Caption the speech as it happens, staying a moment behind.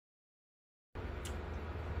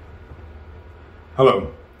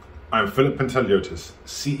Hello, I'm Philip Panteliotis,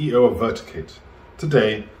 CEO of Verticate.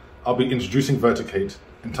 Today, I'll be introducing Verticate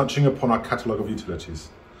and touching upon our catalogue of utilities.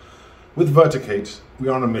 With Verticate, we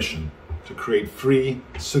are on a mission to create free,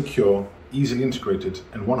 secure, easily integrated,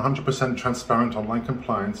 and 100% transparent online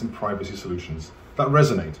compliance and privacy solutions that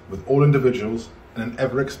resonate with all individuals and an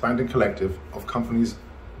ever-expanding collective of companies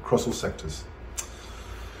across all sectors.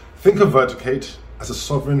 Think of Verticate as a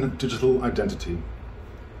sovereign digital identity,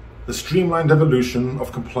 the streamlined evolution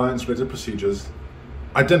of compliance-related procedures,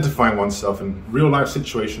 identifying oneself in real-life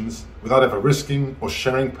situations without ever risking or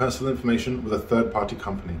sharing personal information with a third-party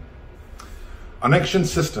company. Our next-gen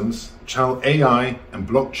systems channel AI and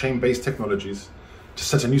blockchain-based technologies to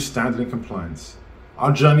set a new standard in compliance.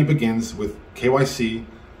 Our journey begins with KYC,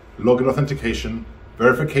 login authentication,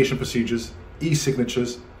 verification procedures,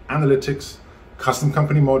 e-signatures, analytics, custom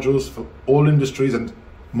company modules for all industries, and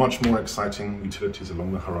much more exciting utilities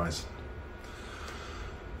along the horizon.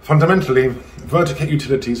 Fundamentally, Verticate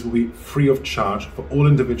utilities will be free of charge for all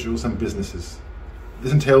individuals and businesses.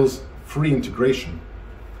 This entails free integration,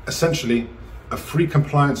 essentially a free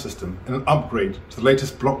compliance system and an upgrade to the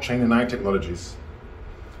latest blockchain and AI technologies.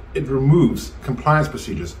 It removes compliance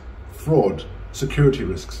procedures, fraud, security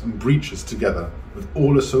risks, and breaches together with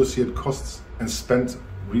all associated costs and spent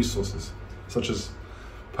resources, such as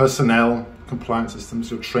personnel, compliance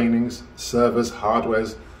systems, your trainings, servers,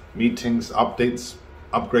 hardwares, meetings, updates,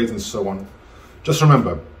 upgrades, and so on. Just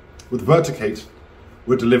remember, with Verticate,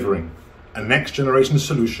 we're delivering a next-generation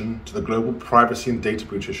solution to the global privacy and data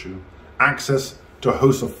breach issue, access to a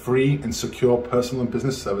host of free and secure personal and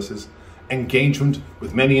business services, engagement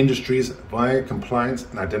with many industries via compliance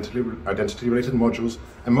and identity-related modules,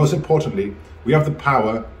 and most importantly, we have the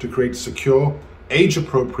power to create secure,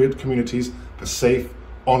 age-appropriate communities for safe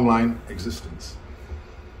online existence.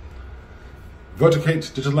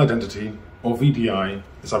 Verticate Digital Identity, or VDI,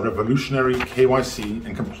 is our revolutionary KYC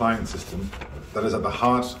and compliance system that is at the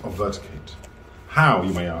heart of Verticate. How,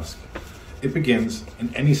 you may ask? It begins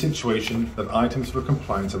in any situation that items for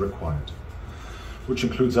compliance are required, which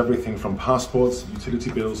includes everything from passports,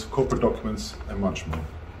 utility bills, corporate documents, and much more.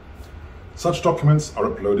 Such documents are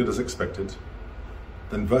uploaded as expected.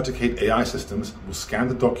 Then Verticate AI systems will scan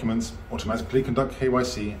the documents, automatically conduct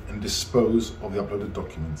KYC, and dispose of the uploaded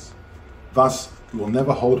documents. Thus, we will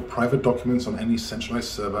never hold private documents on any centralized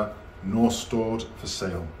server, nor stored for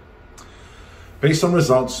sale. Based on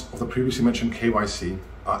results of the previously mentioned KYC,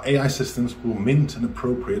 our AI systems will mint an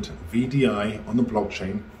appropriate VDI on the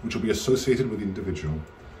blockchain, which will be associated with the individual.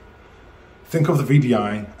 Think of the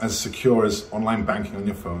VDI as secure as online banking on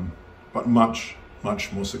your phone, but much,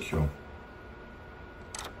 much more secure.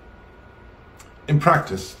 In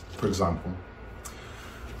practice, for example,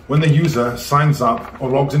 when the user signs up or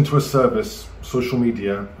logs into a service, social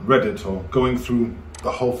media, Reddit, or going through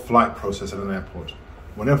the whole flight process at an airport,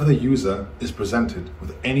 whenever the user is presented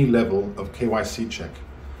with any level of KYC check,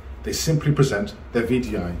 they simply present their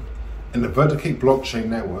VDI, and the Verticate blockchain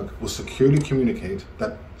network will securely communicate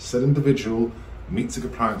that said individual meets the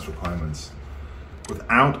compliance requirements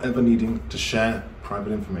without ever needing to share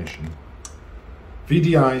private information.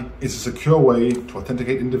 VDI is a secure way to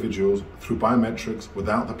authenticate individuals through biometrics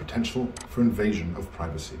without the potential for invasion of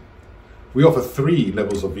privacy. We offer 3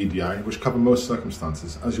 levels of VDI, which cover most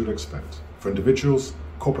circumstances, as you would expect, for individuals,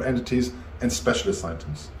 corporate entities, and specialist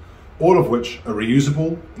items, all of which are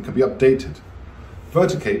reusable and can be updated.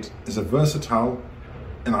 Verticate is a versatile,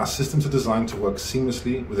 and our systems are designed to work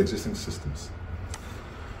seamlessly with existing systems.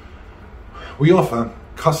 We offer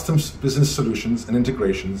custom business solutions and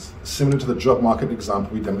integrations similar to the job market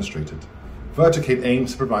example we demonstrated. Verticate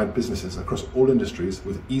aims to provide businesses across all industries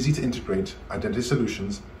with easy to integrate identity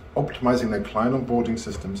solutions, optimizing their client onboarding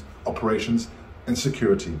systems, operations, and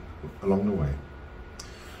security along the way.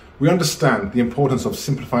 We understand the importance of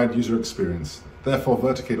simplified user experience. Therefore,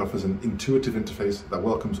 Verticate offers an intuitive interface that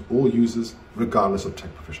welcomes all users regardless of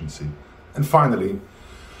tech proficiency. And finally,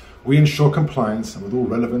 we ensure compliance with all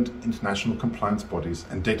relevant international compliance bodies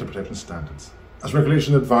and data protection standards. As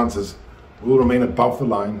regulation advances, we will remain above the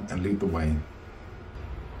line and lead the way.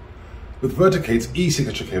 With Verticate's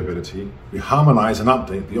eSignature capability, we harmonize and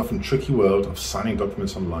update the often tricky world of signing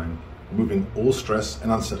documents online, removing all stress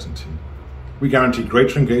and uncertainty. We guarantee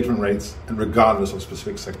greater engagement rates and regardless of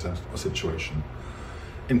specific sector or situation.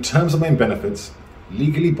 In terms of main benefits,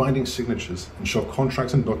 legally binding signatures ensure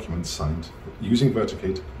contracts and documents signed using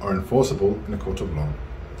Verticate are enforceable in a court of law.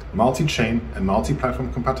 Multi-chain and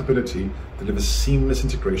multi-platform compatibility delivers seamless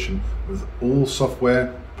integration with all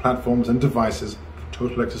software, platforms, and devices for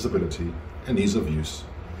total accessibility and ease of use.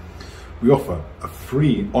 We offer a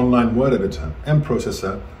free online word editor and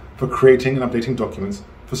processor for creating and updating documents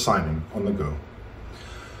for signing on the go.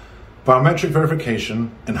 Biometric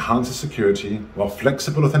verification enhances security, while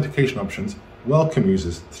flexible authentication options welcome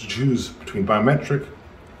users to choose between biometric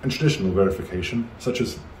and traditional verification, such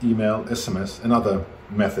as email, SMS, and other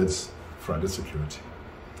methods for added security.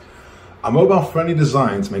 Our mobile-friendly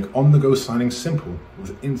designs make on-the-go signing simple,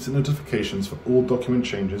 with instant notifications for all document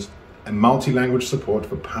changes and multi-language support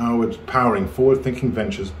for powering forward-thinking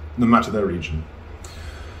ventures, no matter their region.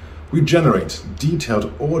 We generate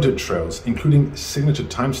detailed audit trails, including signature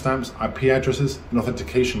timestamps, IP addresses, and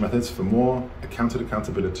authentication methods for more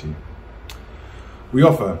accountability. We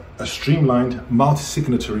offer a streamlined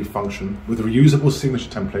multi-signatory function with reusable signature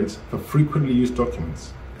templates for frequently used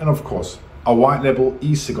documents. And of course, our white label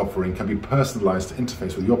eSig offering can be personalized to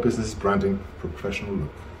interface with your business's branding for a professional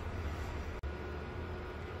look.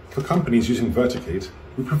 For companies using Verticate,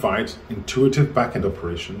 we provide intuitive backend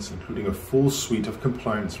operations, including a full suite of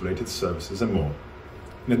compliance-related services and more.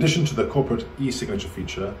 In addition to the corporate eSignature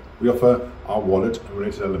feature, we offer our wallet and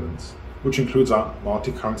related elements, which includes our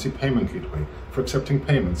multi-currency payment gateway for accepting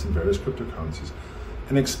payments in various cryptocurrencies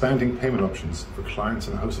and expanding payment options for clients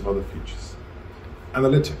and a host of other features.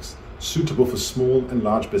 Analytics, suitable for small and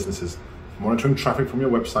large businesses, monitoring traffic from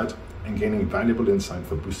your website and gaining valuable insight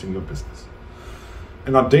for boosting your business.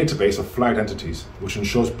 And our database of flagged entities, which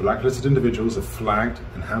ensures blacklisted individuals are flagged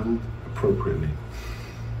and handled appropriately.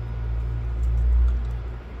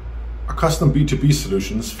 Our custom B2B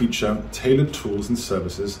solutions feature tailored tools and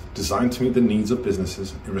services designed to meet the needs of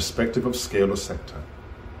businesses irrespective of scale or sector.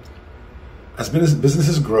 As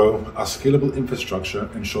businesses grow, our scalable infrastructure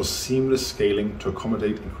ensures seamless scaling to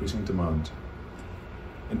accommodate increasing demand.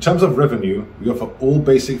 In terms of revenue, we offer all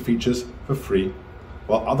basic features for free,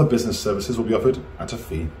 while other business services will be offered at a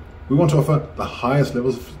fee. We want to offer the highest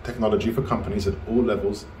levels of technology for companies at all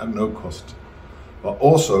levels at no cost, while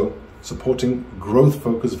also supporting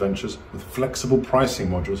growth-focused ventures with flexible pricing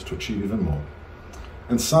modules to achieve even more.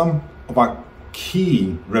 And some of our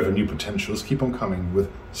key revenue potentials keep on coming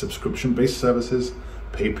with subscription-based services,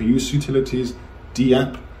 pay-per-use utilities,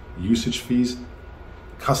 DApp, usage fees,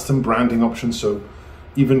 custom branding options, so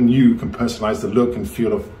even you can personalize the look and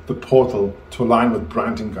feel of the portal to align with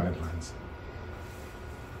branding guidelines.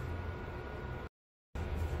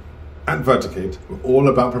 At Verticate, we're all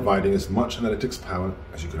about providing as much analytics power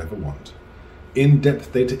as you could ever want.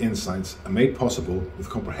 In-depth data insights are made possible with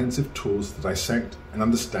comprehensive tools to dissect and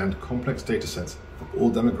understand complex data sets for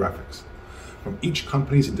all demographics, from each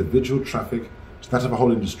company's individual traffic to that of a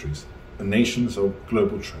whole industries, a nation's or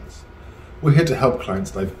global trends. We're here to help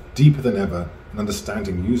clients dive deeper than ever in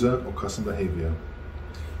understanding user or customer behavior.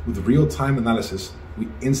 With real-time analysis, we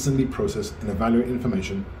instantly process and evaluate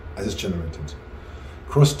information as it's generated.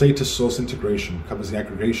 Cross-data source integration covers the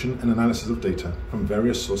aggregation and analysis of data from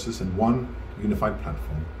various sources in one unified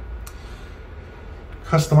platform.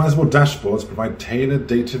 Customizable dashboards provide tailored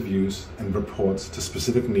data views and reports to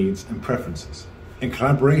specific needs and preferences. And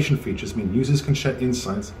collaboration features mean users can share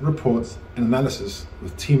insights, reports, and analysis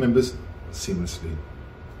with team members seamlessly.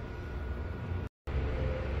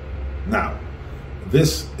 Now,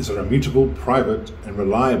 this is a immutable, private, and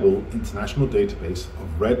reliable international database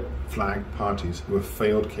of red flag parties who have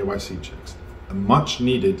failed KYC checks, a much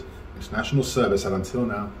needed international service that until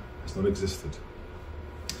now has not existed.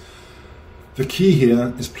 The key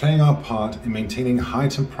here is playing our part in maintaining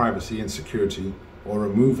heightened privacy and security or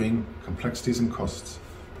removing complexities and costs,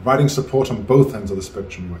 providing support on both ends of the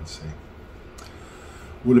spectrum, you might say.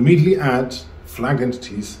 We'll immediately add flagged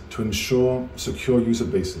entities to ensure secure user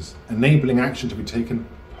bases, enabling action to be taken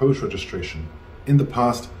post-registration. In the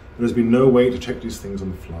past, there has been no way to check these things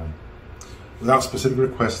on the fly, without specific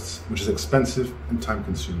requests, which is expensive and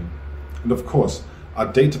time-consuming. And of course, our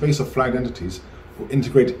database of flagged entities will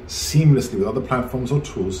integrate seamlessly with other platforms or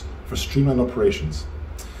tools for streamlined operations.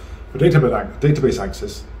 For database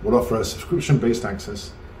access, we'll offer a subscription-based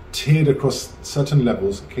access, tiered across certain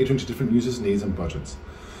levels, catering to different users' needs and budgets.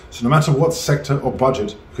 So no matter what sector or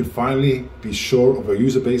budget, you can finally be sure of your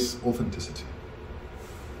user base authenticity.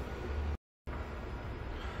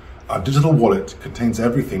 Our digital wallet contains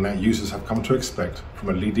everything that users have come to expect from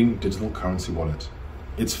a leading digital currency wallet.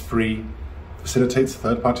 It's free, facilitates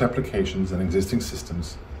third-party applications and existing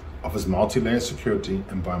systems, offers multi-layer security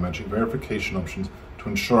and biometric verification options to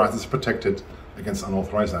ensure assets are protected against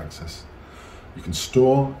unauthorized access. You can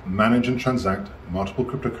store, manage, and transact multiple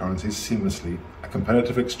cryptocurrencies seamlessly at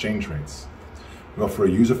competitive exchange rates. We offer a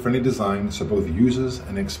user-friendly design so both users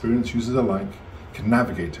and experienced users alike can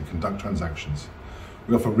navigate and conduct transactions.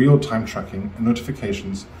 We offer real-time tracking and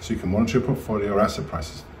notifications so you can monitor your portfolio or asset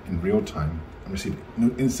prices in real time and receive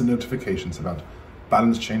instant notifications about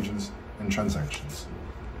balance changes, and transactions.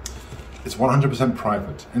 It's 100%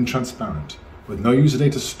 private and transparent, with no user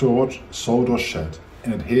data stored, sold, or shared,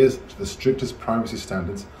 and adheres to the strictest privacy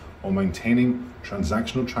standards while maintaining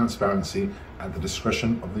transactional transparency at the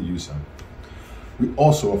discretion of the user. We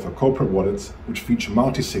also offer corporate wallets which feature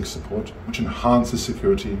multi-sig support, which enhances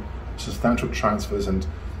security, substantial transfers, and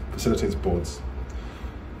facilitates boards.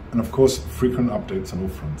 And of course, frequent updates on all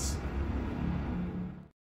fronts.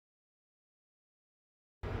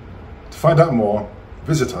 To find out more,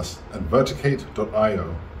 visit us at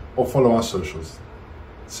verticate.io or follow our socials.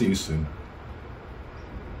 See you soon.